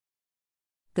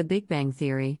The Big Bang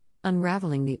Theory,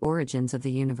 Unraveling the Origins of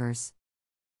the Universe.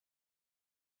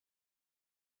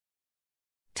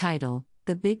 Title: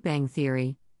 The Big Bang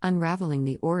Theory, Unraveling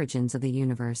the Origins of the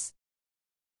Universe.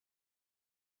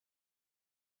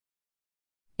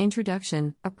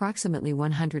 Introduction, approximately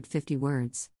 150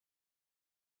 words.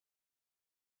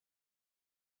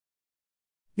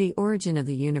 The origin of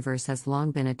the universe has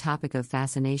long been a topic of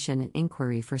fascination and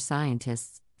inquiry for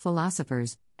scientists,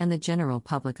 philosophers, and the general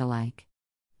public alike.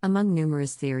 Among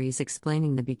numerous theories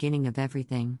explaining the beginning of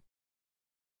everything,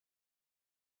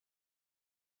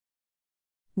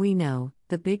 we know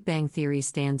the Big Bang Theory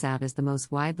stands out as the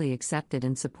most widely accepted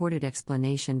and supported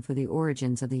explanation for the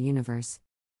origins of the universe.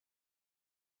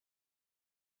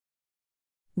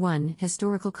 1.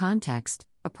 Historical context,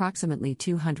 approximately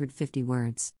 250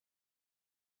 words.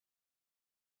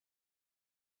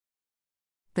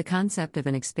 The concept of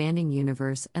an expanding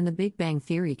universe and the Big Bang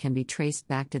Theory can be traced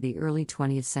back to the early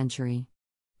 20th century.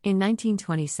 In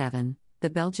 1927, the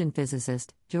Belgian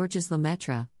physicist, Georges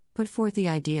Lemaitre, put forth the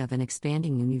idea of an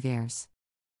expanding universe.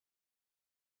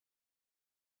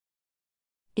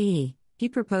 He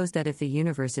proposed that if the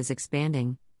universe is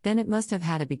expanding, then it must have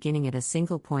had a beginning at a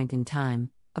single point in time,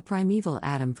 a primeval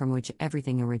atom from which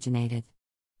everything originated.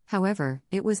 However,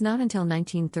 it was not until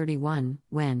 1931,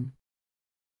 when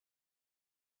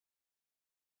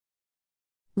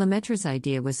Lemaitre's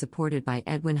idea was supported by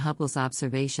Edwin Hubble's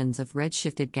observations of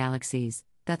red-shifted galaxies,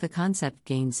 that the concept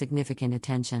gained significant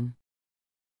attention.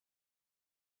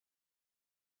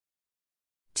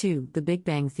 2. The Big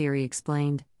Bang Theory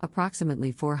explained,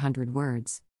 approximately 400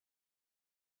 words.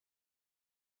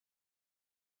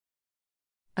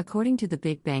 According to the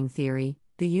Big Bang Theory,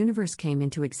 the universe came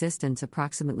into existence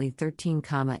approximately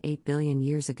 13,8 billion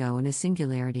years ago in a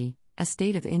singularity, a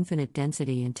state of infinite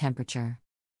density and temperature.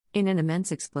 In an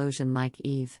immense explosion like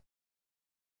Eve.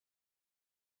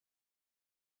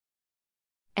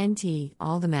 NT,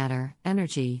 all the matter,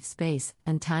 energy, space,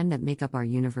 and time that make up our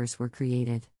universe were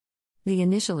created. The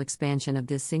initial expansion of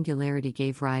this singularity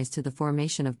gave rise to the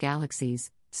formation of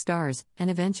galaxies, stars, and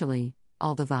eventually,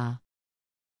 all the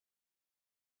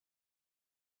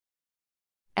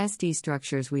SD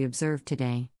structures we observe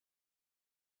today.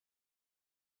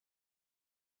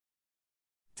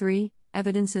 3.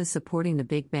 Evidences supporting the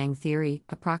Big Bang Theory,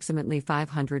 approximately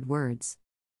 500 words.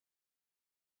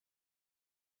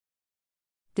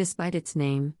 Despite its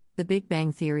name, the Big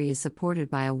Bang Theory is supported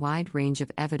by a wide range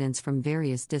of evidence from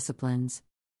various disciplines.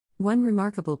 One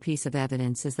remarkable piece of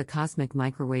evidence is the cosmic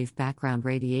microwave background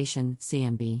radiation,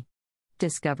 CMB.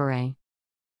 Discovery.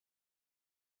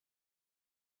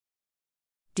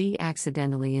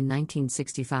 Accidentally in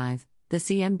 1965. The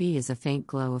CMB is a faint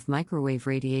glow of microwave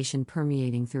radiation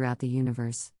permeating throughout the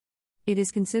universe. It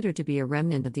is considered to be a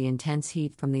remnant of the intense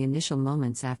heat from the initial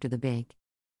moments after the Big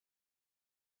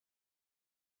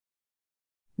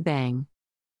Bang.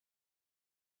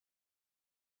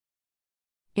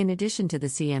 In addition to the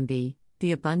CMB,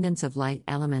 the abundance of light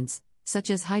elements, such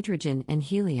as hydrogen and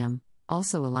helium,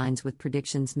 also aligns with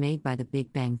predictions made by the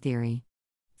Big Bang Theory.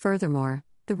 Furthermore,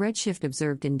 the redshift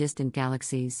observed in distant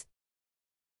galaxies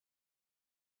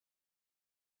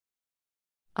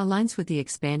aligns with the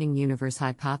expanding universe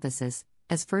hypothesis,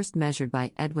 as first measured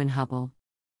by Edwin Hubble.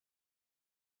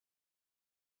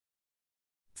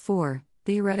 4.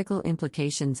 Theoretical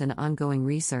implications and ongoing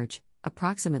research,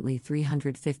 approximately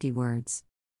 350 words.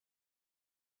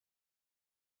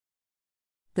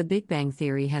 The Big Bang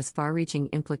Theory has far-reaching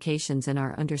implications in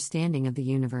our understanding of the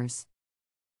universe.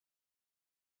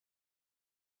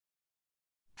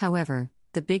 However,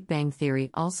 the Big Bang Theory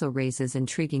also raises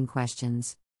intriguing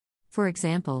questions. For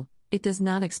example, it does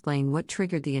not explain what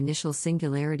triggered the initial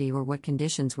singularity or what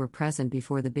conditions were present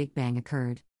before the Big Bang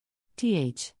occurred.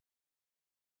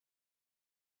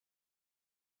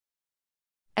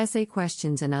 Essay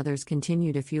questions and others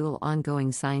continue to fuel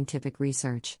ongoing scientific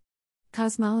research.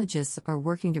 Cosmologists are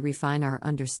working to refine our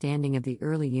understanding of the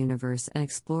early universe and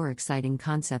explore exciting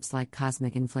concepts like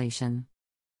cosmic inflation,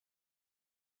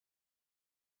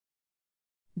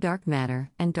 dark matter,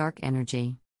 and dark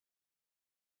energy.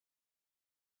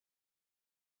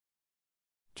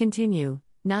 Continue,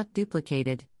 not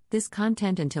duplicated, this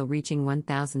content until reaching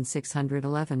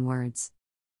 1,611 words.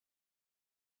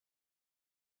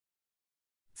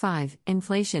 5.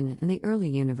 Inflation in the early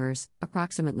universe,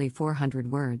 approximately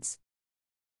 400 words.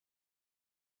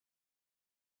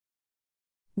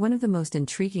 One of the most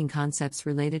intriguing concepts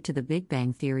related to the Big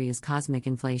Bang Theory is cosmic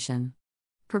inflation.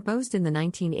 Proposed in the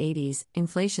 1980s,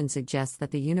 inflation suggests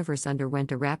that the universe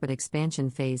underwent a rapid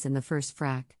expansion phase in the first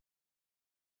fraction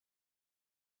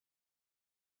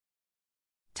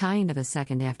of a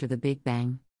second after the Big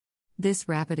Bang. This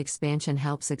rapid expansion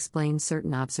helps explain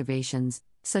certain observations,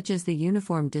 such as the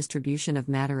uniform distribution of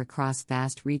matter across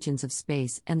vast regions of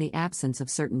space and the absence of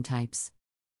certain types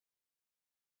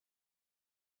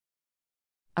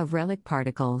of relic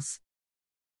particles.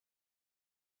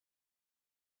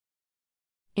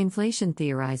 Inflation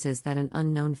theorizes that an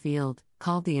unknown field,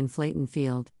 called the inflaton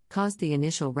field, caused the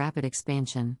initial rapid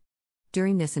expansion.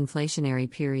 During this inflationary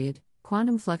period,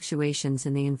 quantum fluctuations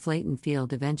in the inflaton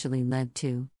field eventually led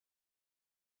to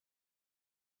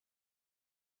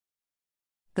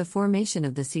the formation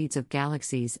of the seeds of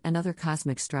galaxies and other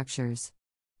cosmic structures.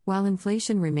 While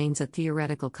inflation remains a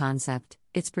theoretical concept,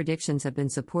 its predictions have been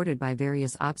supported by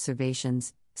various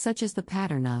observations, such as the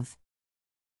pattern of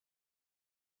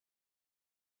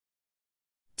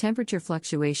temperature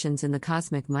fluctuations in the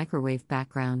cosmic microwave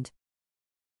background.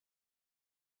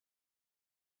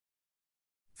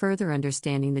 Further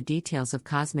understanding the details of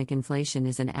cosmic inflation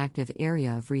is an active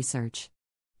area of research.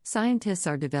 Scientists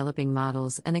are developing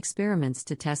models and experiments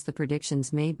to test the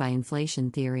predictions made by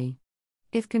inflation theory.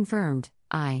 If confirmed,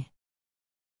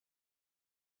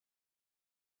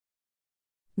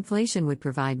 inflation would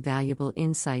provide valuable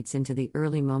insights into the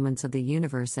early moments of the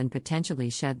universe and potentially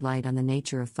shed light on the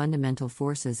nature of fundamental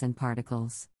forces and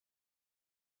particles.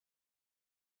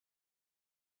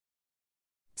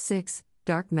 6.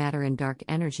 Dark matter and dark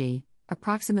energy,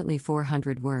 approximately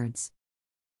 400 words.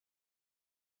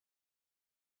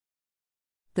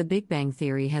 The Big Bang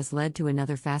Theory has led to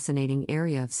another fascinating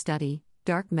area of study: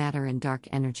 dark matter and dark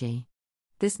energy.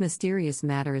 This mysterious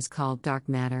matter is called dark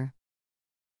matter.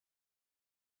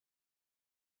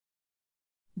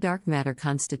 Dark matter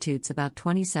constitutes about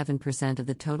 27% of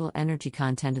the total energy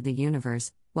content of the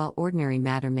universe, while ordinary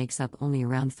matter makes up only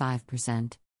around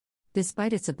 5%.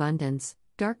 Despite its abundance,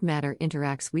 dark matter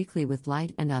interacts weakly with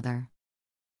light and other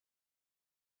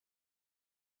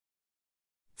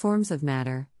forms of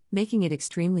matter, making it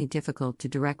extremely difficult to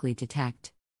directly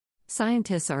detect.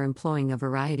 Scientists are employing a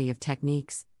variety of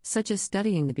techniques, such as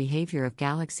studying the behavior of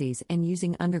galaxies and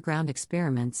using underground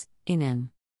experiments, in an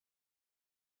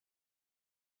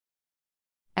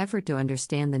effort to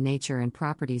understand the nature and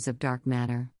properties of dark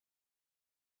matter.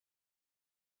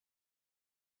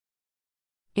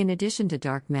 In addition to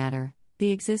dark matter,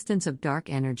 the existence of dark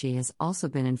energy has also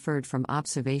been inferred from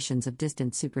observations of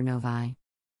distant supernovae.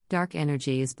 Dark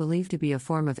energy is believed to be a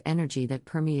form of energy that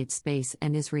permeates space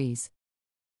and is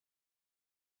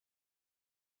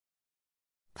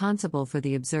responsible for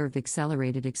the observed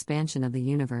accelerated expansion of the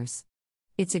universe.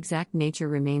 Its exact nature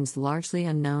remains largely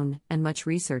unknown, and much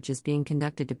research is being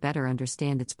conducted to better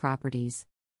understand its properties.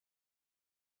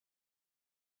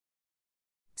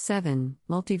 7.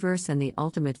 Multiverse and the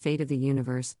ultimate fate of the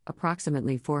universe,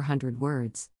 approximately 400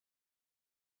 words.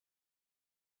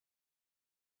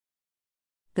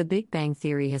 The Big Bang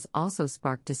Theory has also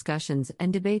sparked discussions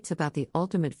and debates about the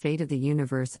ultimate fate of the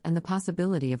universe and the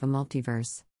possibility of a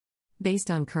multiverse. Based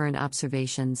on current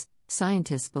observations,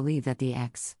 scientists believe that the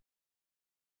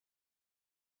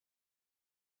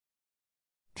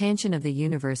expansion of the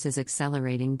universe is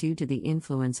accelerating due to the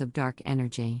influence of dark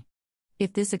energy.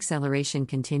 If this acceleration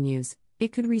continues,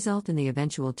 it could result in the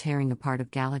eventual tearing apart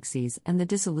of galaxies and the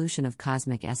dissolution of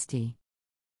cosmic structures.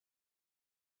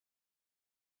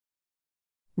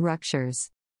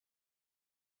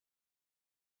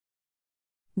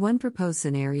 One proposed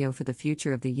scenario for the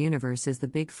future of the universe is the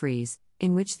Big Freeze,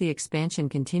 in which the expansion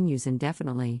continues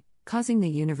indefinitely, causing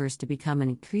the universe to become an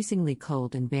increasingly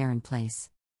cold and barren place.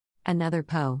 Another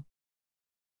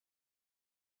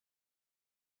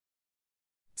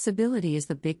possibility is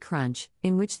the Big Crunch,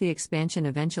 in which the expansion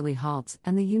eventually halts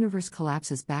and the universe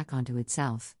collapses back onto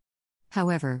itself.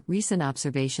 However, recent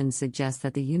observations suggest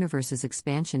that the universe's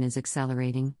expansion is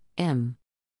accelerating,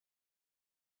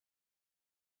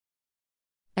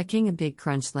 making a Big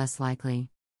Crunch less likely.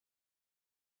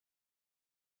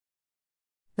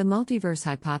 The multiverse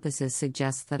hypothesis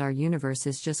suggests that our universe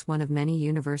is just one of many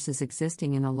universes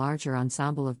existing in a larger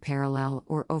ensemble of parallel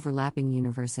or overlapping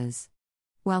universes.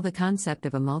 While the concept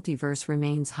of a multiverse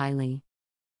remains highly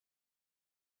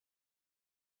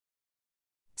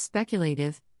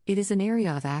speculative, it is an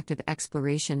area of active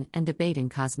exploration and debate in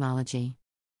cosmology.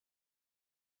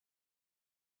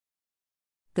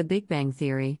 The Big Bang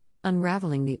Theory,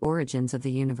 Unraveling the Origins of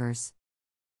the Universe.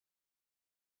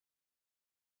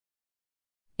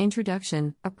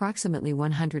 Introduction, approximately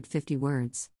 150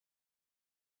 words.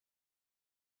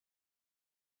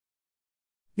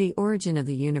 The origin of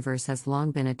the universe has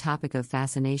long been a topic of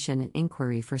fascination and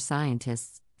inquiry for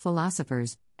scientists,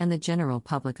 philosophers, and the general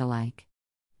public alike.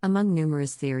 Among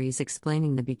numerous theories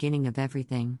explaining the beginning of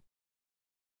everything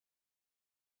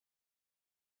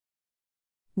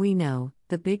We know,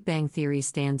 the Big Bang Theory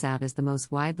stands out as the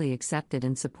most widely accepted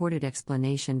and supported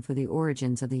explanation for the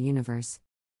origins of the universe.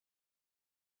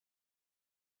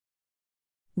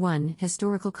 1.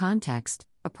 Historical context,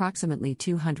 approximately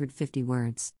 250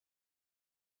 words.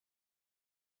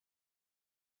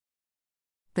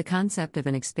 The concept of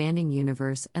an expanding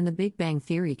universe and the Big Bang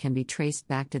Theory can be traced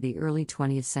back to the early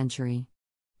 20th century.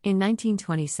 In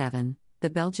 1927, the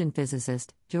Belgian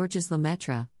physicist, Georges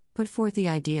Lemaitre, put forth the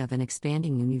idea of an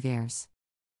expanding universe.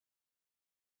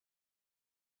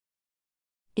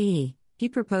 He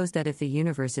proposed that if the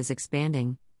universe is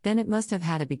expanding, then it must have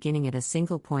had a beginning at a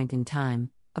single point in time,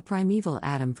 a primeval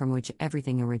atom from which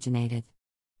everything originated.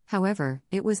 However,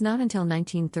 it was not until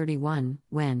 1931,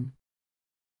 when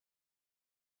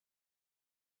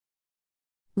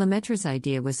Lemaitre's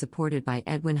idea was supported by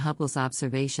Edwin Hubble's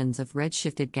observations of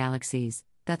redshifted galaxies,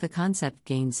 that the concept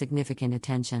gained significant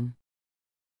attention.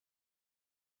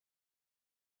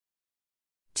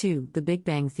 2. The Big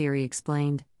Bang Theory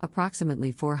explained,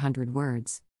 approximately 400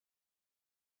 words.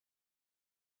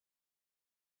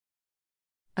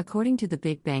 According to the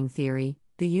Big Bang Theory,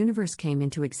 the universe came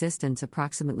into existence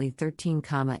approximately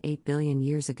 13,8 billion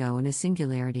years ago in a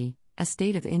singularity, a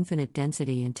state of infinite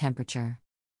density and temperature.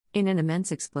 In an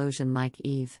immense explosion like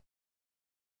Eve.